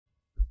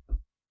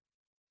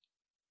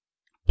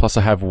Plus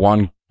I have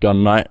one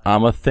gun knight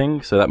armor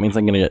thing, so that means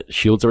I'm gonna get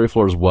shields every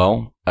floor as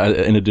well,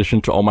 in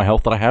addition to all my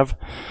health that I have.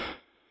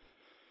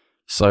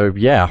 So,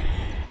 yeah.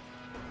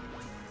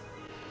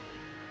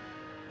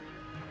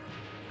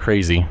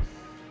 Crazy.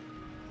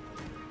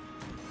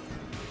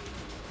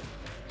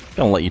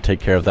 Gonna let you take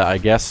care of that, I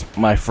guess,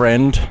 my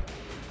friend.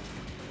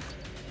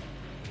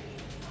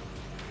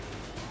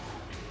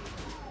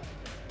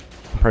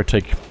 I'll probably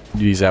take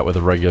these out with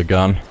a regular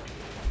gun,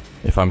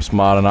 if I'm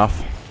smart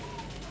enough.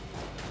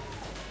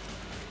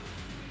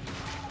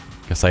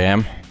 Guess I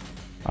am.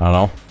 I don't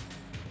know.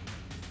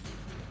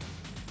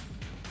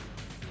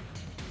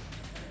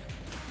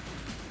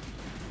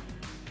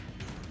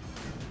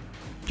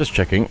 Just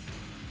checking.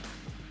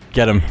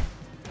 Get him.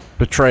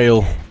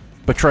 Betrayal.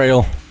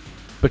 Betrayal.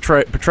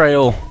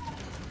 Betrayal.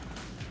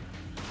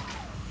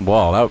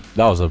 Wow,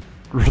 that was a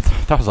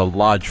that was a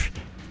large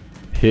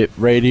hit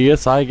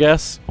radius, I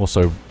guess.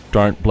 Also,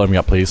 don't blow me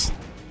up, please.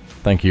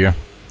 Thank you.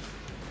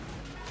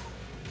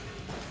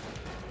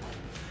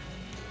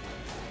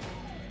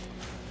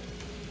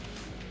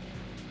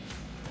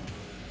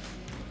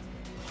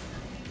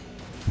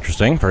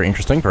 Interesting, very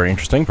interesting, very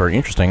interesting, very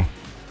interesting.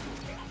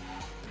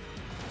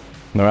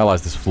 No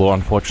allies this floor,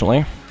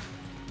 unfortunately.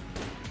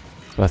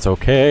 That's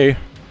okay.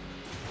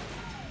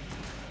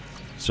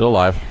 Still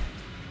alive.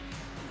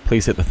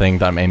 Please hit the thing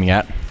that I'm aiming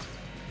at.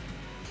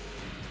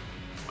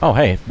 Oh,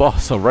 hey,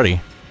 boss already.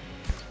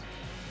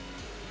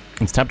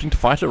 It's tempting to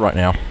fight it right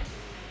now.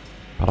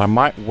 But I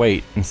might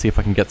wait and see if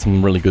I can get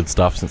some really good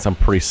stuff since I'm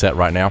pretty set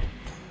right now.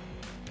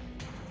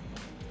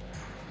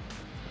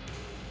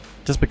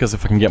 Just because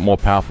if I can get more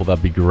powerful,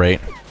 that'd be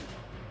great.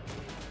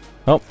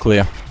 Oh,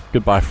 clear.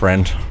 Goodbye,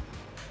 friend.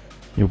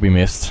 You'll be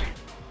missed.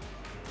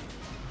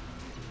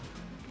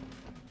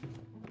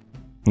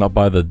 Not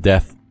by the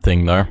death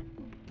thing, though.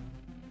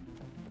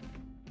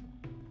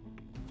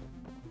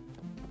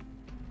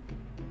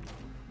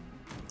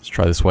 Let's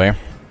try this way.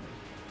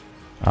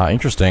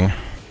 Interesting.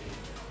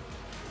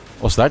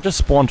 Oh, so that just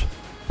spawned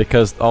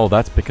because... Oh,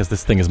 that's because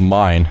this thing is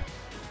mine.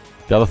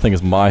 The other thing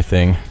is my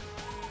thing.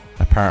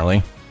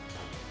 Apparently.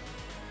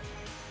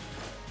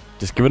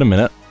 Just give it a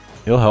minute.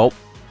 It'll help.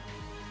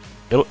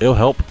 It'll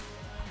help.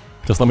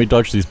 Just let me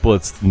dodge these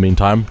bullets in the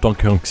meantime.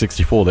 Donkey Kong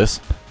 64 this.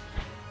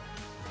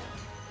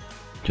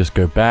 Just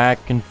go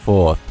back and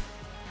forth.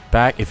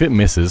 Back. If it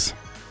misses.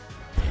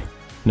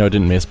 No, it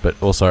didn't miss,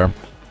 but also...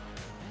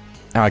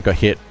 I got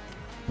hit.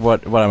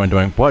 What am I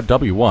doing? What?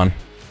 W1?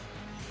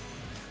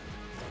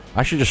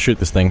 I should just shoot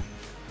this thing.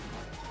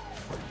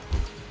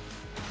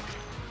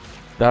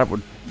 That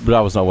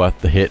was not worth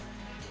the hit.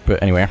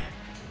 But anyway.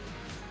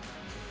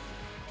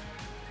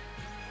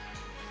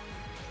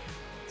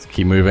 Let's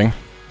keep moving.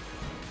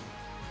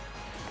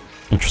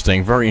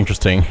 Interesting. Very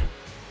interesting. I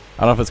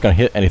don't know if it's going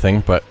to hit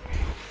anything, but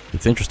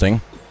it's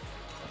interesting.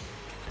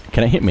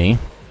 Can it hit me?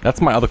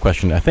 That's my other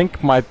question. I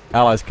think my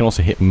allies can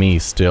also hit me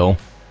still.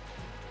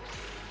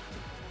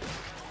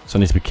 So I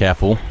need to be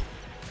careful.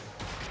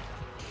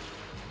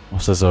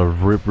 Also, there's a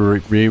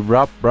upraid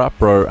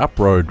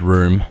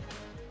room.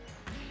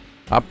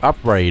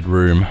 Upraid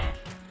room.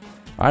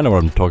 I know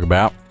what I'm talking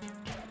about.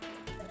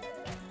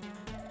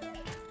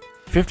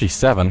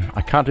 57?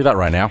 I can't do that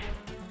right now.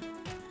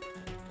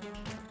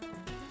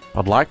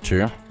 I'd like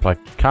to, but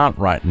I can't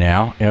right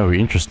now. Oh,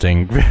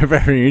 interesting.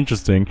 Very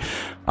interesting.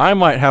 I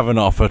might have an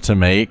offer to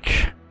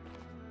make.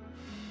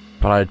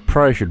 But I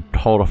probably should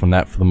hold off on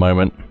that for the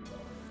moment.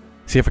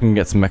 See if I can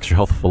get some extra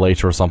health for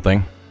later or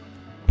something.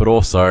 But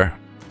also...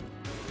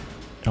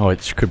 Oh,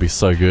 it could be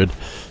so good.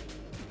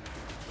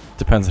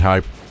 Depends on how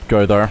I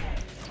go though. I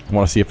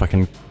want to see if I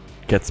can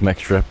get some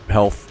extra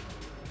health.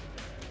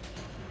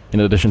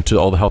 In addition to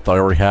all the health that I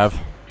already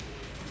have.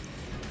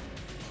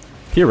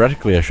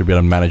 Theoretically, I should be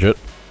able to manage it.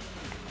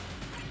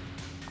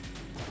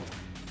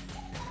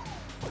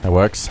 That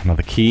works.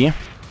 Another key.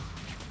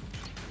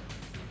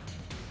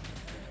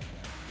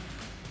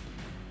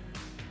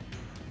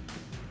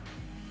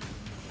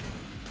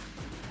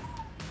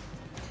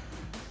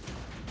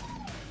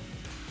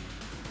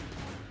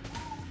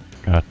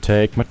 Gotta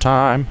take my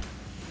time.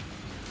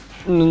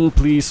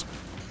 Please.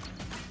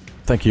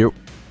 Thank you.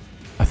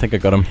 I think I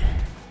got him.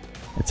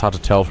 It's hard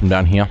to tell from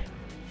down here.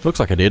 Looks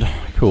like I did.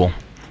 Cool.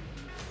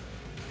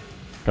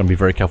 Gotta be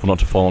very careful not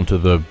to fall into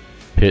the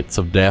pits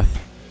of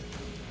death.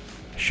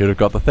 Should have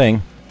got the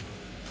thing.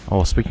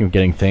 Oh, speaking of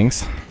getting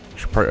things, I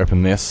should probably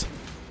open this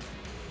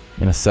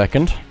in a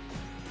second.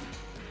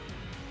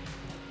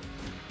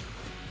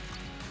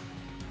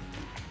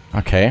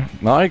 Okay,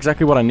 not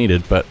exactly what I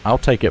needed, but I'll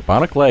take it.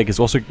 Bionic leg is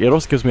also, it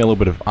also gives me a little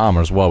bit of armor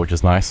as well, which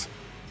is nice.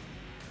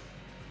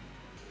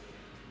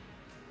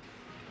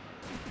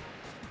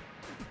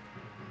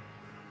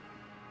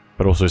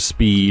 But also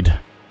speed.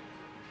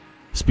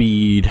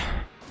 Speed.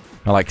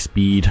 I like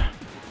speed.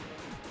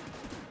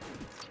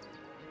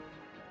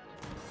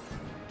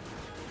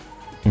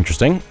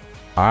 Interesting.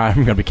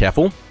 I'm gonna be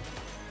careful.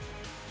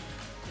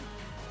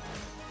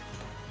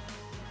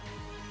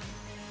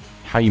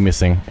 How are you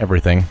missing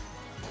everything?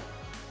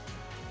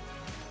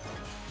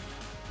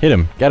 Hit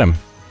him. Get him.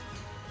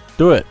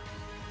 Do it.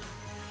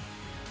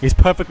 He's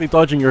perfectly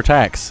dodging your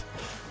attacks.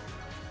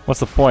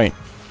 What's the point?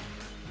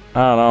 I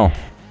don't know.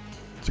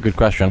 It's a good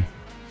question.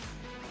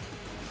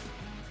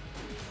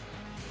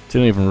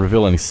 Didn't even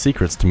reveal any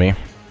secrets to me.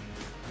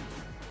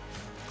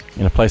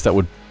 In a place that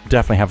would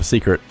definitely have a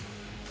secret.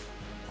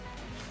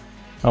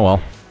 Oh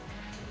well.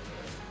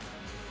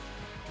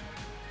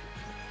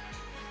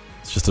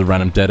 It's just a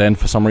random dead end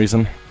for some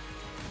reason.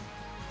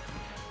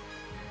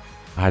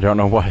 I don't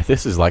know why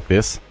this is like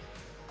this.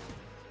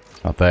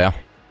 Not there.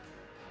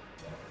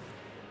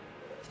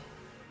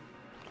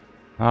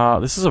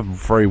 This is a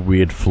very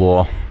weird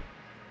floor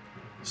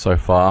so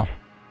far.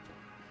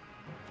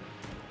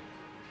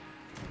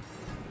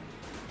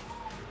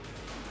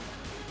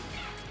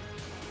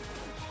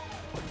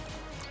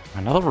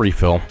 Another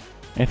refill.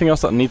 Anything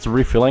else that needs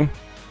refilling?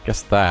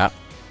 Guess that.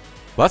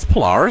 Well, that's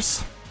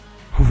Polaris.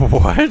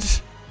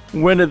 What?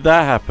 When did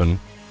that happen?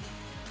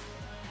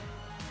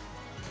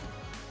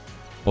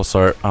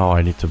 Also, oh,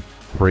 I need to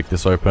break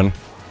this open.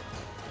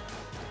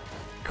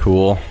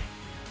 Cool.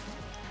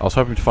 I was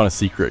hoping to find a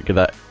secret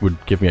that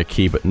would give me a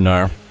key, but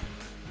no.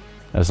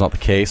 That is not the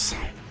case.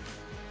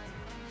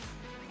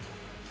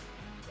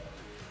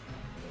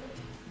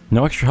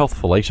 No extra health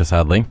for later,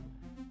 sadly.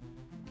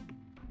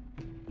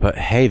 But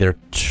hey, they're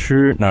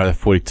no, they're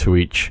 42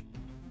 each.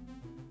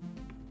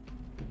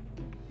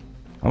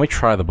 Let me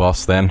try the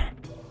boss then.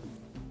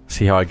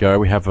 See how I go.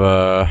 We have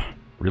a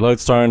reload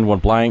stone, 1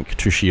 blank,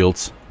 2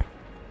 shields.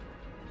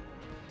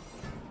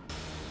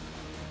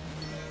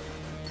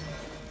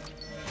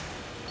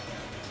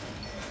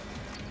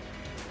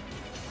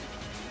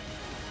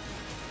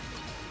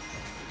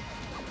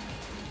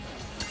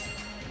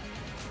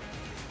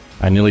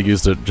 I nearly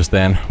used it just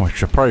then,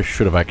 which I probably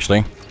should have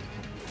actually.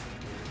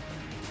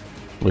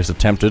 At least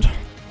attempted.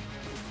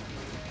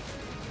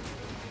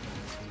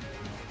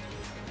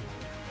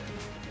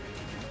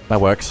 That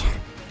works.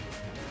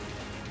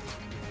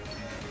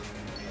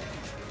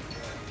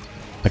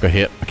 I got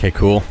hit. Okay,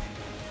 cool.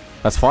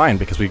 That's fine,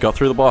 because we got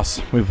through the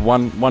boss. We've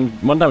one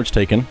damage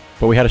taken,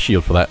 but we had a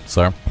shield for that,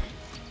 so...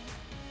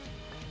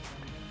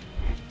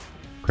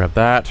 Grab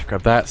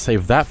that,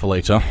 save that for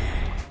later.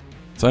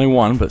 It's only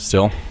 1, but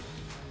still.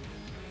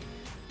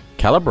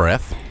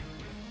 Calibreth?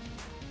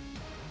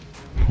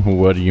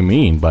 What do you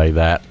mean by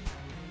that?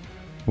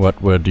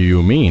 What do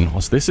you mean?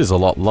 Well, this is a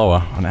lot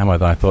lower on ammo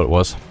than I thought it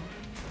was.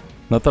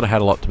 Not that I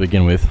had a lot to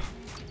begin with.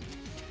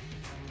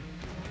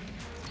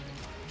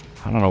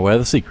 I don't know where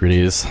the secret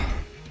is.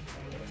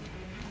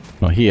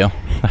 Not here,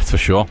 that's for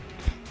sure.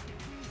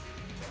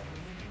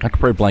 I could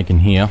probably blank in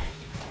here.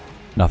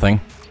 Nothing.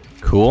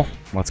 Cool.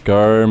 Let's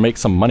go make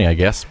some money, I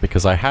guess,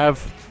 because I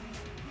have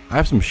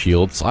some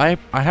shields. I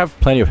have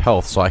plenty of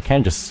health, so I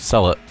can just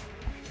sell it.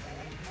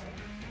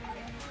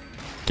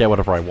 Get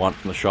whatever I want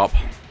from the shop.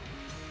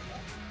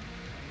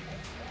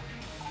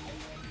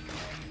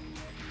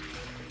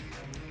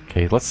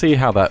 Okay, let's see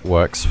how that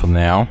works for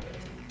now.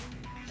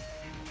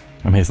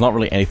 I mean, it's not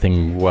really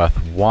anything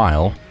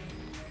worthwhile.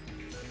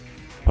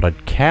 But I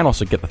can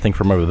also get the thing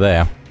from over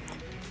there.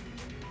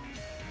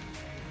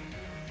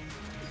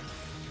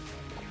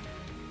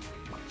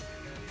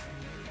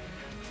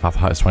 Half the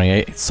height is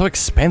 28. It's so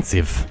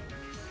expensive.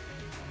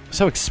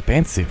 So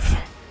expensive.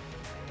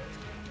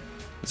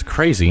 It's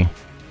crazy.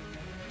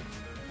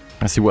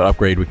 Let's see what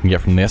upgrade we can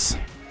get from this.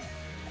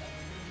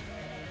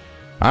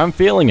 I'm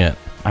feeling it.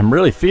 I'm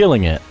really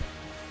feeling it.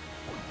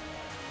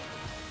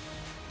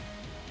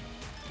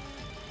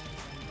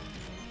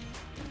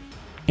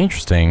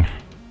 Interesting.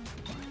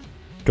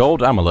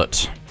 Gold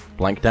amulet.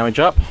 Blank damage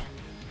up.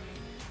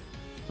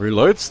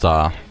 Reload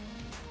star.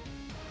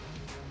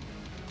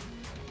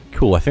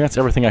 Cool, I think that's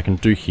everything I can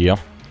do here.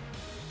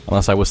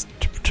 Unless I was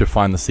to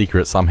find the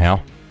secret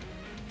somehow.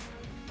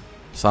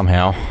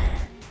 Somehow.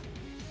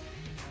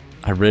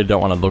 I really don't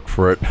want to look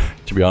for it,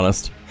 to be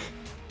honest.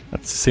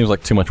 That seems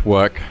like too much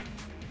work.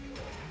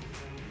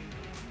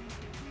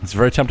 It's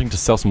very tempting to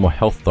sell some more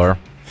health, though.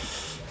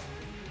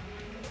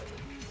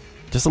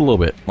 Just a little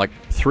bit. Like,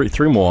 three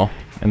more.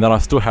 And then I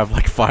still have,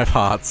 like, 5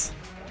 hearts.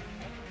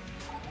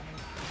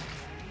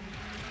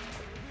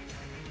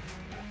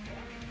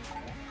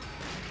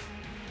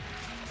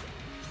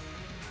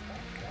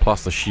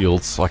 Plus the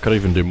shields, so I could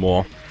even do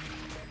more.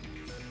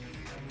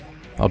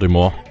 I'll do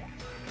more.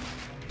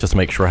 Just to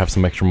make sure I have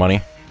some extra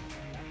money.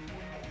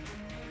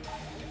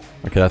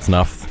 Okay, that's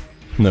enough.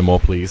 No more,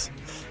 please.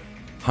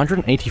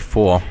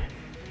 184.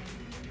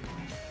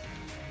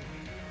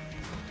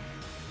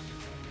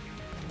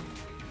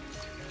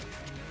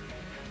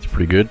 It's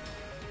pretty good.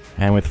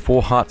 And with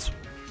 4 hearts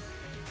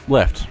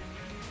left.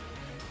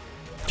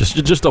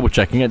 Just double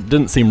checking, it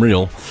didn't seem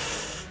real.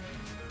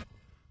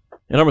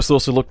 It almost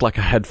also looked like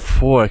I had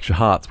 4 extra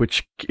hearts,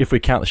 which, if we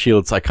count the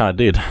shields, I kinda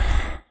did.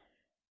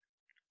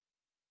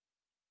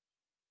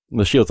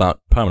 The shields aren't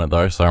permanent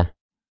though, so...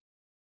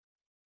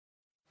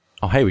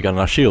 Oh hey, we got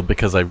another shield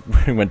because I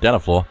went down a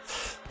floor.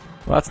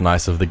 Well, that's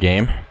nice of the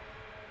game.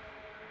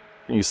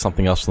 Use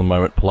something else for the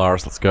moment.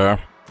 Polaris, let's go.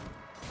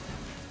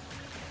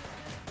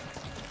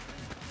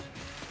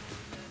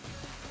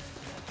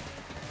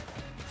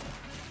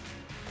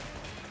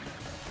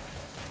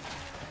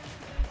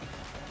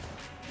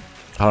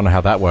 I don't know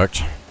how that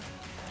worked.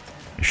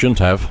 It shouldn't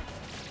have,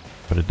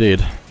 but it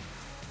did.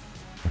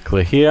 We're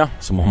clear here.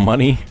 Some more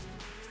money.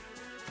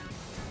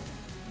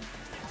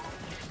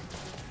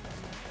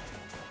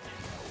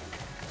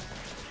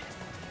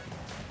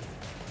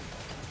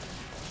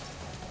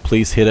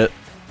 Please hit it.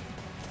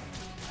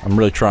 I'm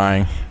really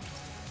trying.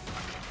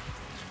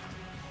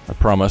 I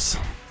promise.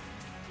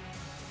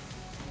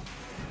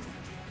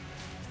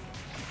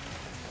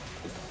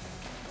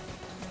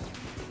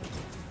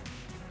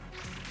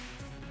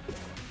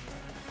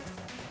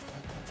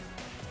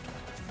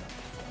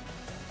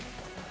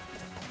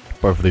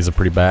 Both of these are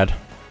pretty bad.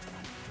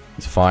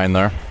 It's fine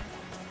though.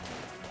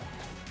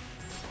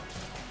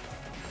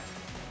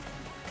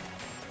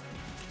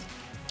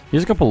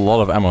 He's got a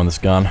lot of ammo on this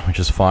gun, which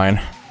is fine.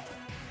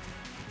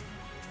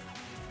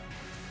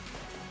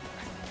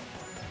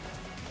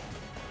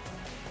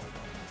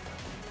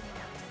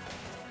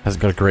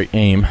 Hasn't got a great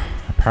aim,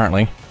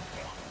 apparently.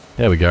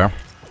 There we go.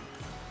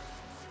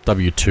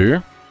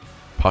 W2.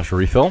 Partial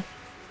refill.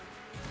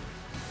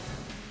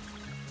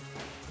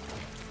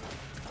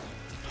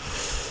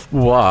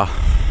 Wow.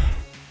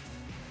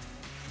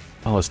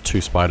 Oh, there's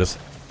 2 spiders.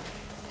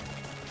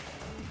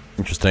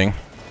 Interesting.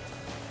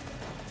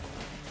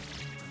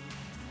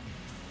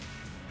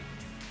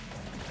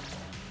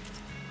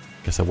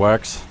 Guess it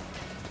works.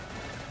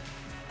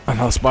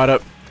 Another spider.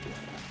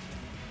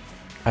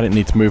 I didn't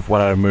need to move. Why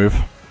did I move?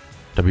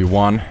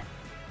 W1.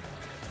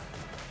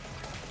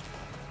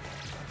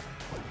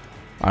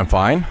 I'm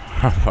fine.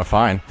 I'm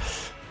fine.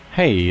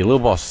 Hey, little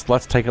boss.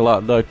 Let's take a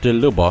look at the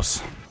little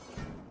boss.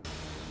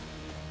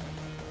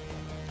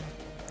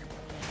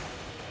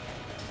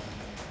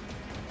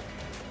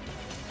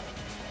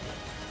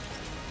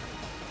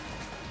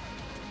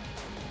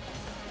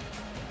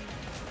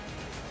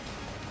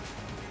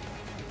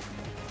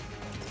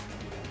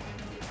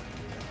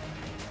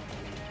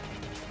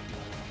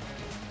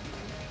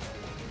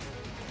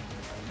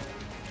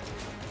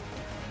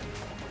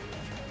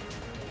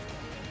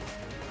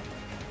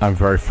 I'm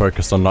very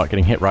focused on not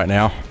getting hit right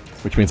now,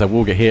 which means I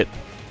will get hit.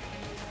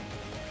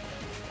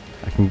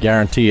 I can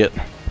guarantee it.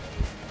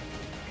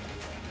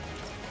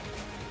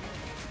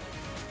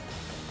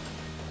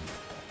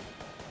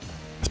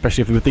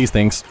 Especially with these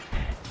things.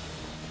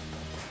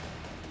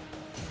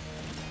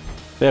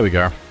 There we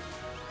go.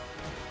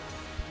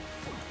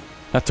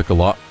 That took a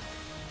lot.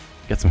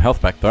 Get some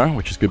health back though,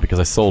 which is good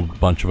because I sold a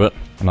bunch of it.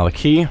 Another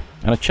key,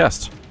 and a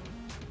chest.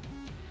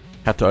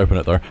 Had to open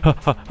it though.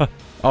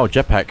 Oh,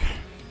 jetpack.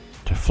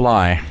 To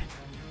fly.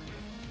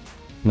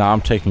 Nah,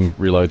 I'm taking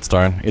reload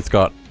stone. It's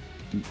got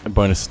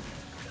bonus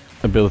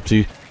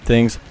ability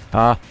things.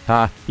 One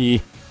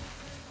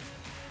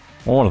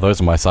of those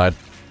on my side.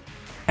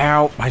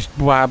 Ow! My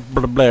blah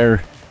blah blah.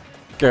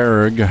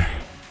 Gerg.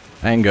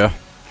 Anger.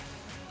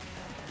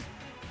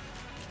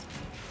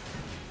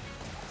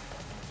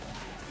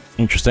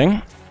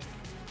 Interesting.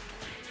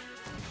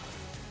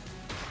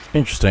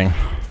 Interesting.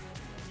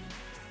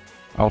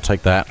 I'll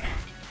take that.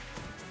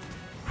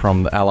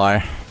 From the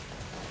ally.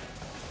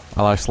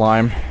 Ally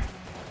slime.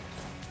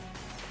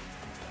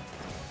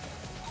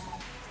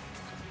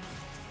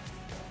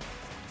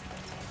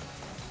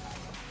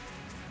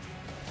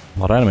 A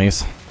lot of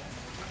enemies.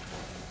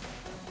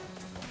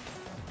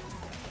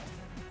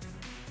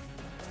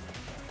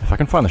 If I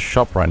can find the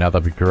shop right now,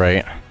 that'd be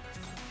great.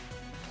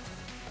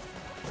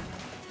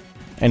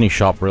 Any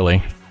shop,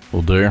 really,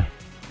 will do.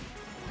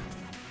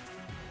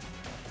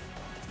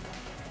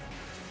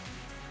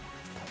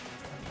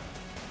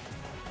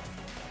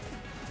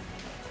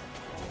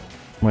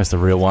 Where's the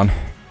real one?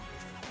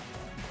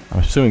 I'm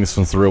assuming this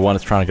one's the real one.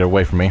 It's trying to get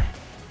away from me.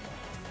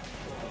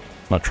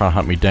 Not trying to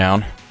hunt me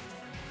down.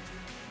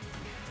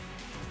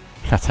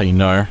 That's how you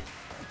know.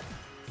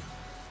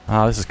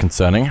 Ah, this is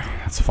concerning.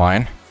 That's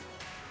fine.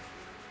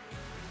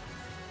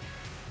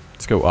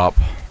 Let's go up.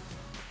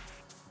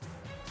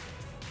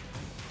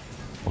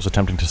 Also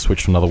tempting to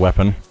switch to another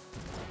weapon.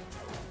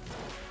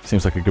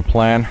 Seems like a good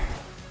plan.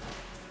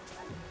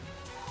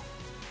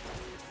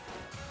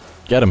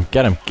 Get him,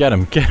 get him, get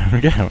him, get him,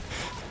 get him.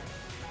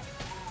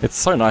 It's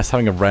so nice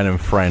having a random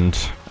friend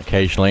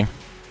occasionally.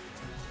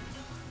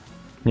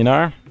 You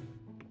know?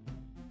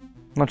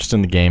 Not just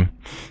in the game.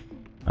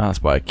 Let's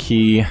buy a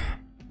key.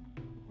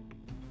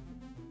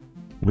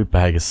 Loot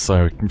bag is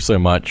so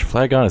much.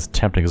 Flare gun is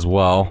tempting as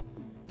well.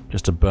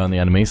 Just to burn the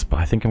enemies, but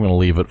I think I'm going to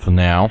leave it for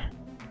now.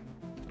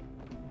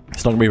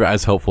 It's not going to be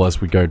as helpful as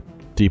we go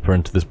deeper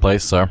into this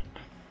place, so...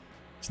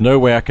 There's no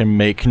way I can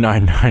make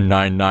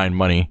 9999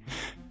 money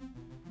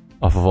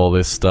off of all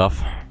this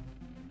stuff.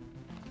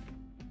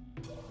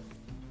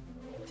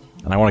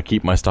 And I want to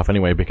keep my stuff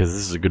anyway because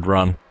this is a good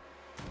run.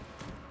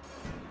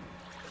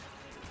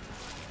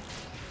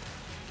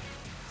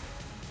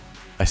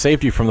 I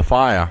saved you from the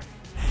fire.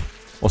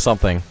 Or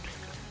something.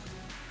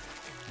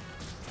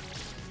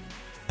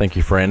 Thank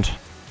you, friend.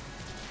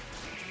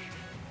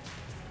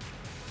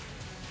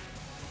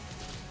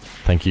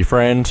 Thank you,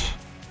 friend.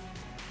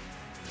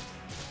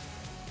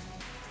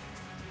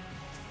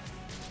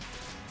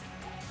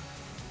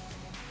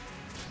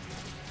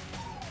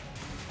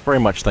 Very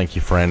much thank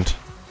you, friend.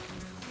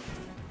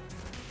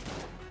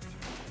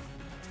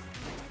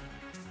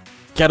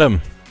 Get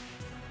him!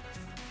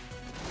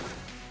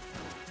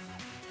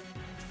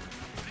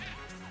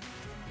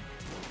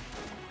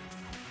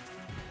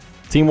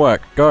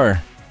 Teamwork, go!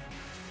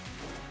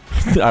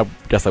 I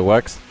guess that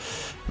works.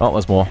 Oh,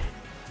 there's more.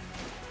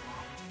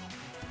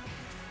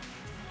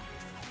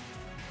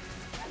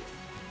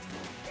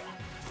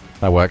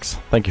 That works.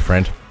 Thank you,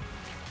 friend.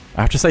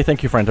 I have to say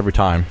thank you, friend, every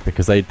time,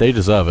 because they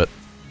deserve it.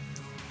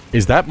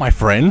 Is that my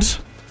friend?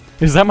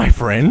 Is that my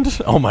friend?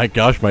 Oh my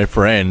gosh, my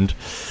friend.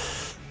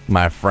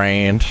 My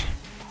friend.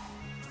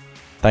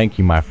 Thank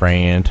you, my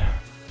friend.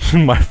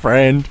 My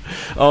friend.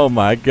 Oh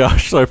my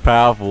gosh, so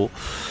powerful.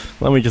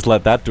 Let me just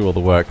let that do all the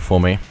work for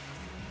me.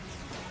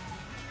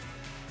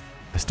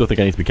 I still think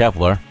I need to be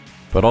careful though.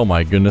 But oh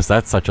my goodness,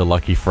 that's such a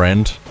lucky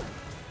friend.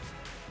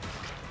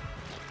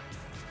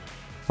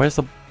 Where's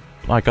the...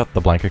 I got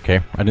the blank,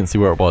 okay. I didn't see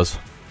where it was.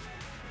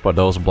 But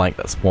there was a blank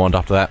that spawned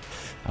after that.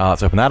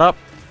 Let's open that up.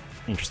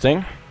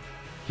 Interesting.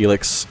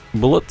 Helix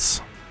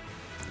bullets.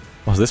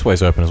 Oh, so this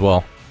way's open as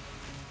well.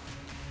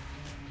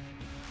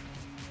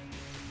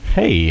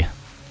 Hey.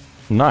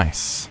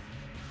 Nice.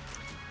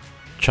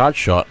 Charge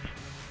shot.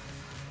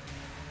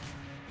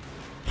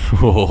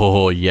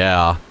 Oh,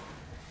 yeah.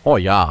 Oh,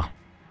 yeah.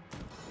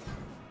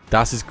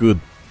 Das is good.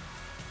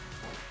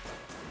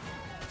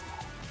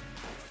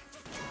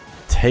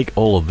 Take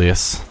all of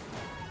this.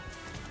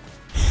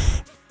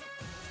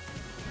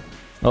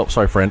 Oh,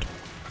 sorry, friend.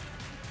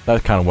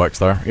 That kind of works,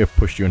 though. It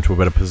pushed you into a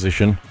better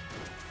position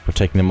for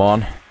taking them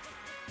on.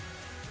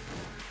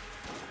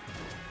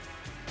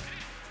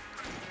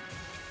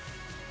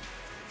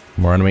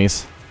 More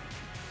enemies.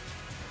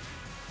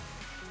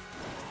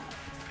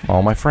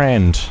 Oh, my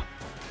friend.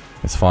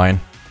 It's fine.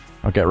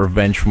 I'll get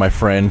revenge for my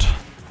friend.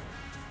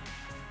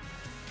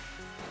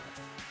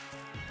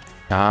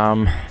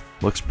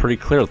 Looks pretty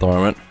clear at the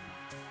moment.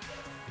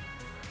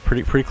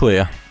 Pretty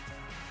clear.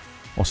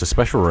 Also,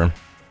 special room.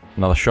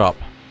 Another shop.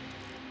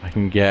 I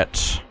can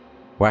get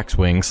wax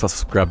wings.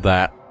 Let's grab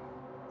that.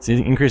 It's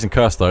an increasing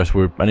curse though,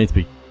 so I need to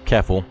be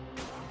careful.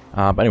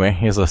 But anyway,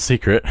 here's a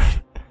secret.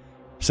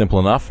 Simple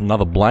enough.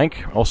 Another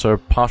blank. Also,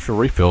 partial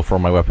refill for all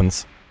my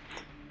weapons.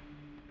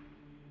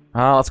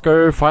 Let's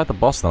go fight the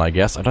boss then, I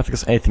guess. I don't think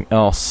there's anything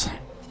else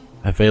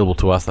available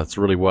to us that's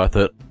really worth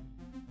it.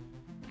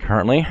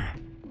 Currently.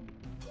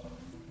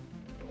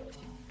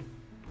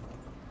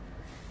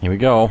 Here we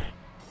go.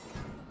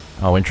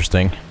 Oh,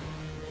 interesting.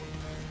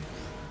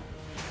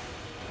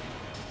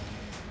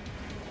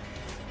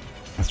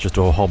 Let's just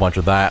do a whole bunch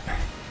of that.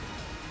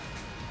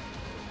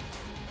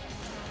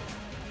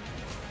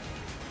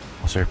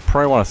 Also,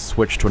 probably want to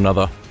switch to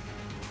another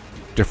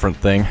different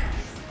thing.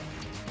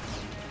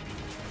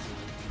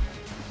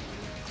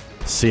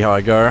 See how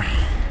I go.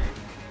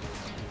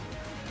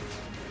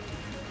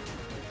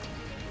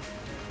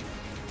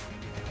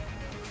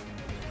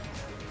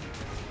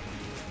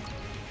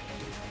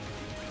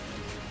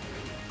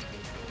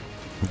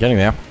 I'm getting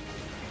there.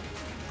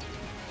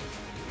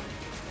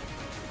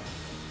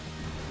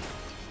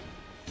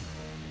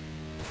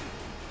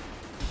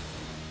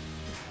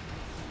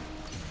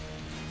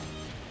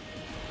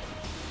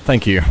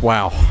 Thank you.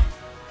 Wow.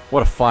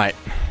 What a fight.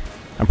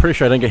 I'm pretty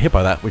sure I didn't get hit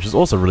by that, which is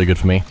also really good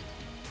for me.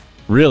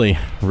 Really,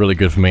 really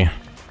good for me.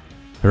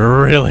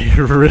 Really,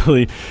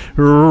 really,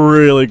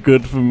 really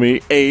good for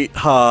me. 8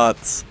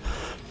 hearts.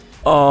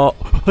 Oh.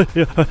 How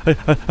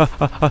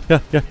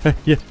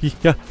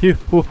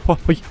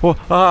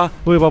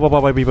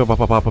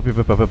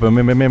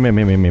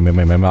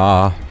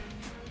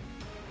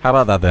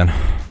about that then?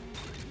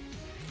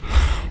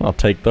 I'll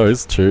take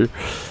those two.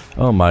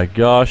 Oh my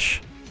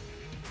gosh.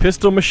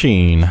 Pistol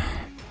machine.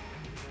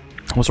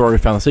 Also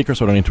already found the secret,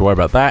 so I don't need to worry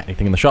about that.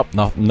 Anything in the shop?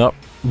 No, not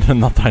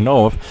that I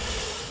know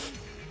of.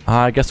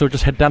 I guess we'll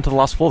just head down to the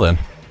last floor then.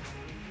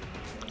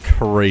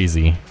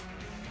 Crazy.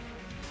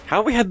 How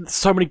have we had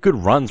so many good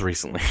runs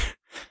recently?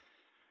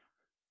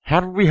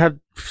 How did we have...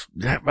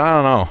 I don't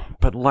know.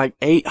 But like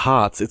 8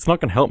 hearts. It's not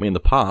going to help me in the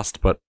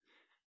past, but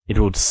it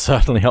would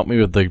certainly help me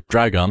with the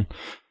dragon.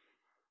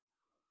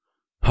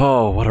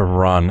 Oh, what a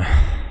run.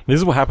 This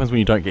is what happens when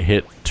you don't get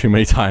hit too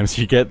many times.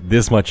 You get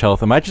this much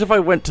health. Imagine if I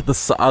went to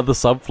the other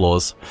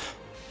subfloors.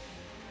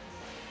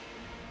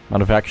 Might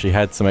have actually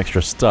had some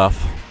extra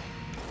stuff.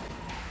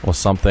 Or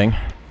something.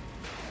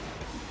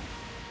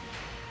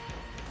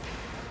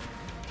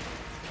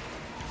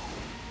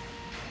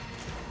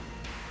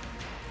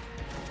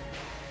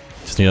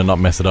 Just need to not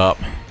mess it up.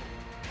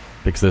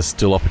 Because there's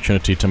still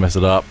opportunity to mess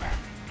it up.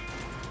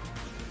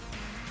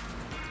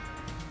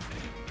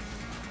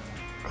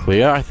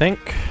 Clear, I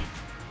think.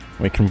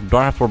 We don't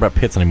have to worry about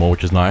pits anymore,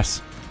 which is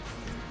nice.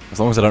 As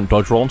long as I don't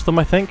dodge roll into them,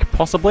 I think,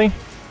 possibly.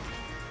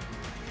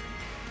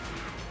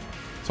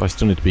 So I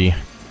still need to be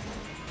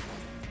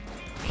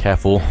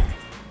careful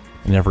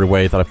in every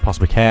way that I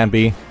possibly can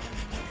be.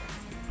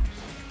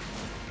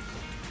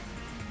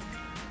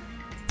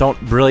 Don't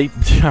really...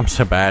 I'm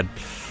so bad.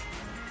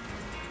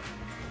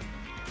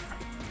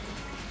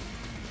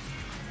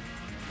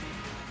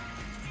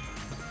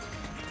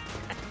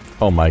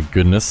 Oh my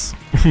goodness.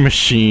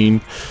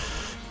 Machine.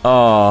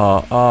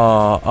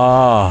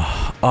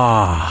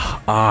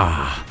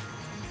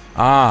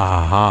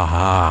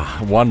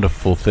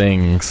 Wonderful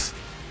things.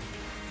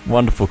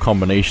 Wonderful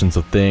combinations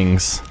of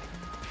things.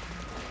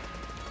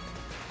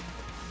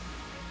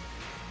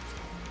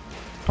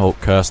 Oh,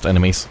 cursed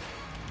enemies.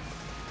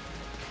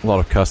 A lot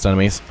of cursed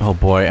enemies. Oh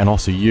boy, and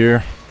also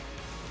you.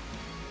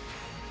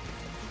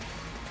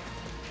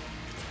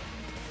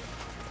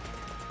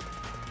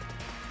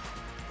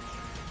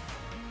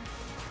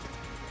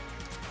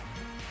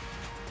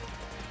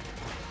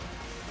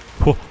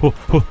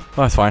 Oh,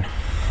 that's fine.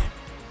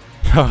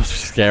 That was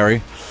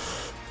scary.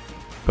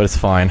 But it's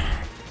fine.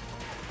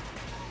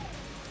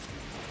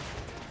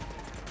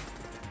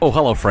 Oh,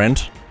 hello, friend.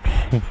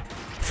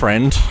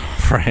 Friend.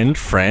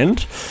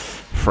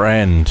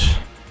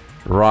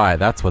 Right,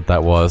 that's what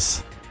that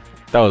was.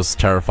 That was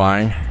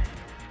terrifying.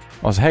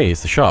 I was, hey,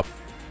 it's the shop.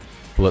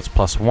 Bullets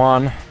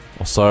 +1.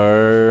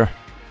 Also,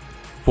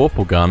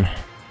 Vorpal gun.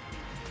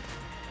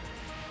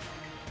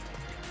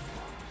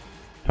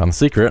 Found the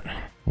secret.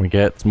 We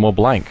get more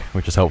blank,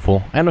 which is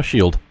helpful. And a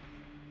shield,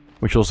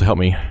 which also helped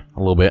me a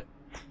little bit.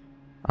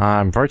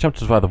 I'm very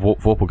tempted to buy the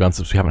Vorpal gun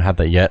since we haven't had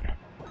that yet.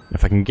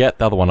 If I can get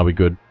the other one, I'll be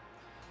good.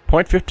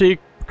 0.50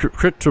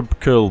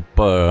 critical,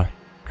 I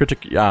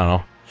don't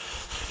know.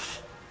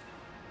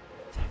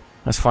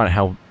 Let's find out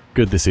how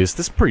good this is.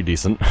 This is pretty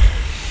decent.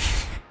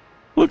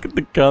 Look at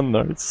the gun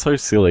though, it's so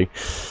silly.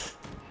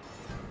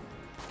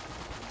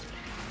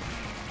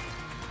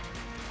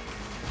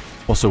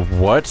 Also,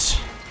 what?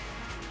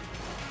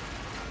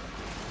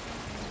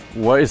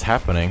 What is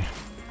happening?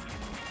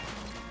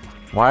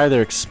 Why are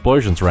there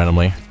explosions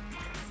randomly?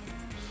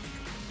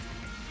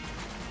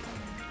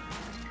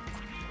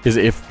 Is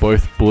it if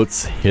both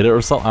bullets hit it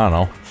or something? I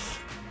don't know.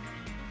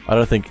 I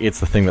don't think it's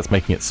the thing that's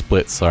making it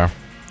split, so... I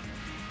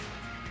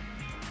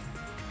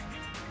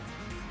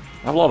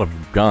have a lot of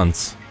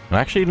guns. And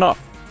actually not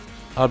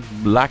a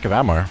lack of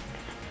ammo.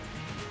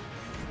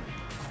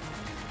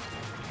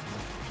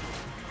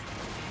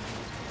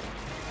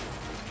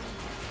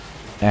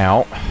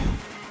 Ow.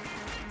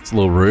 It's a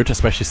little rude,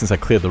 especially since I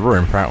cleared the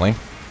room, apparently.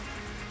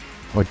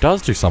 Oh, it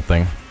does do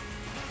something.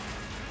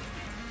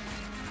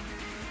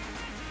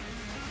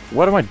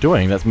 What am I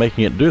doing that's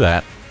making it do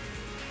that?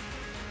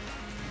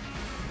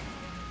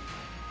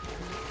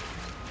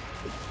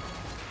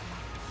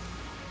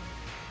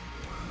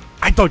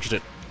 I dodged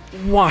it!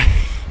 Why?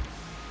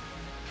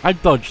 I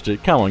dodged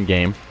it. Come on,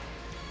 game.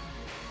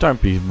 Don't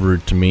be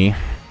rude to me.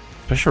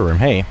 Special room,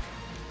 hey.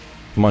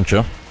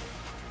 Muncher.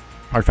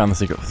 I found the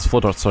secret for this floor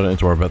dot, so I don't need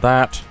to worry about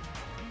that.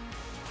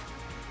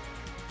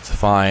 It's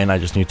fine, I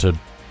just need to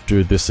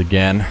do this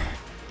again.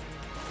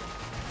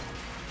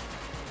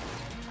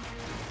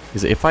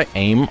 Is it if I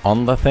aim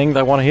on the thing that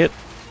I want to hit?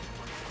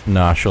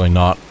 Nah, surely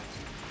not.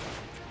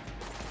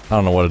 I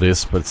don't know what it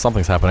is, but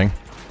something's happening.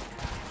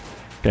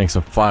 Getting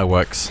some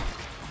fireworks.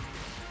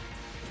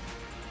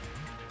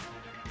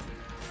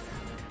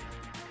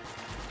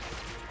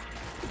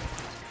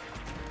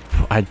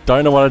 I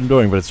don't know what I'm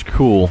doing, but it's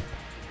cool.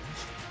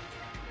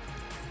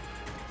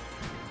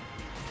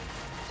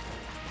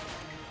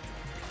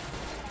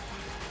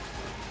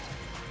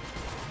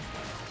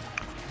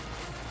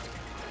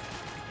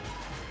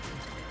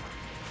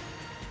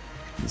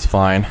 It's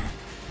fine.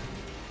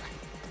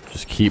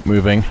 Just keep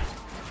moving.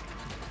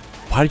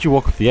 Why did you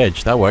walk off the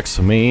edge? That works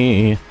for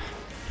me.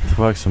 It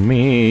works for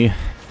me.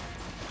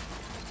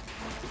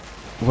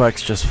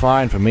 Works just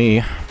fine for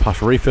me.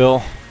 Partial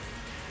refill.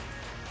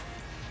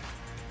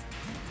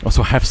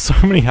 Also, I have so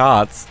many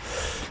hearts.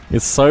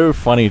 It's so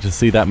funny to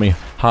see that many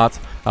hearts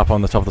up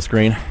on the top of the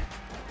screen.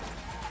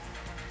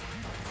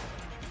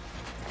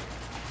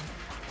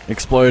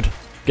 Explode.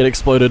 Get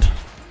exploded.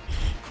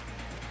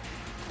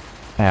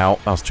 Ow,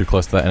 I was too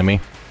close to that enemy.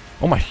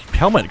 Oh, my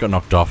helmet got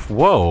knocked off.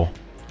 Whoa.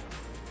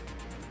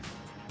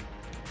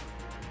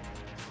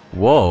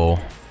 Whoa.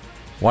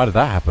 Why did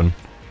that happen?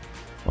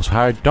 Also,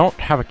 I don't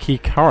have a key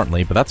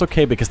currently, but that's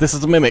okay because this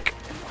is a mimic.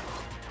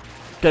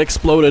 Get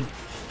exploded.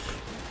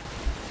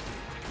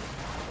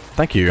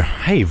 Thank you.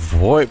 Hey,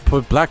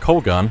 VoIP black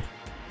hole gun.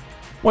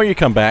 Why you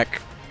come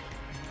back?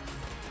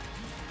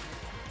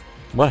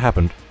 What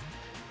happened?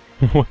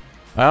 I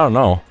don't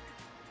know.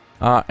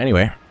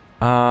 Anyway.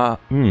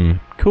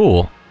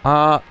 Cool.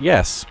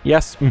 Yes.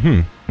 Yes,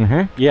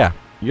 yeah.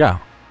 Yeah.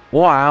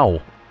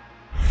 Wow.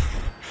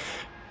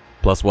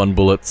 +1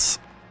 bullets.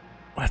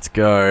 Let's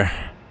go.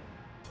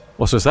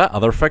 Also, is that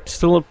other effect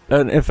still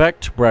an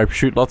effect where I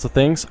shoot lots of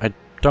things? I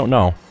don't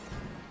know.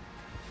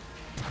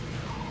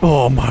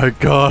 Oh my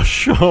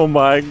gosh. Oh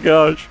my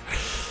gosh.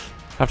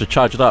 I have to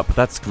charge it up.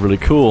 That's really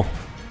cool.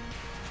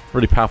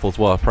 Really powerful as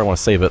well. I probably want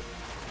to save it.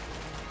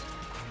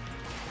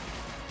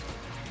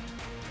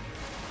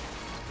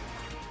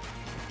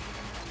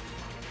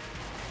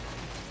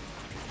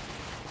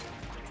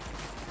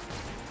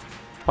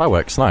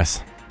 Fireworks,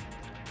 nice.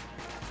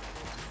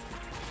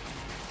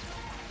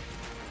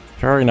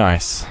 Very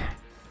nice.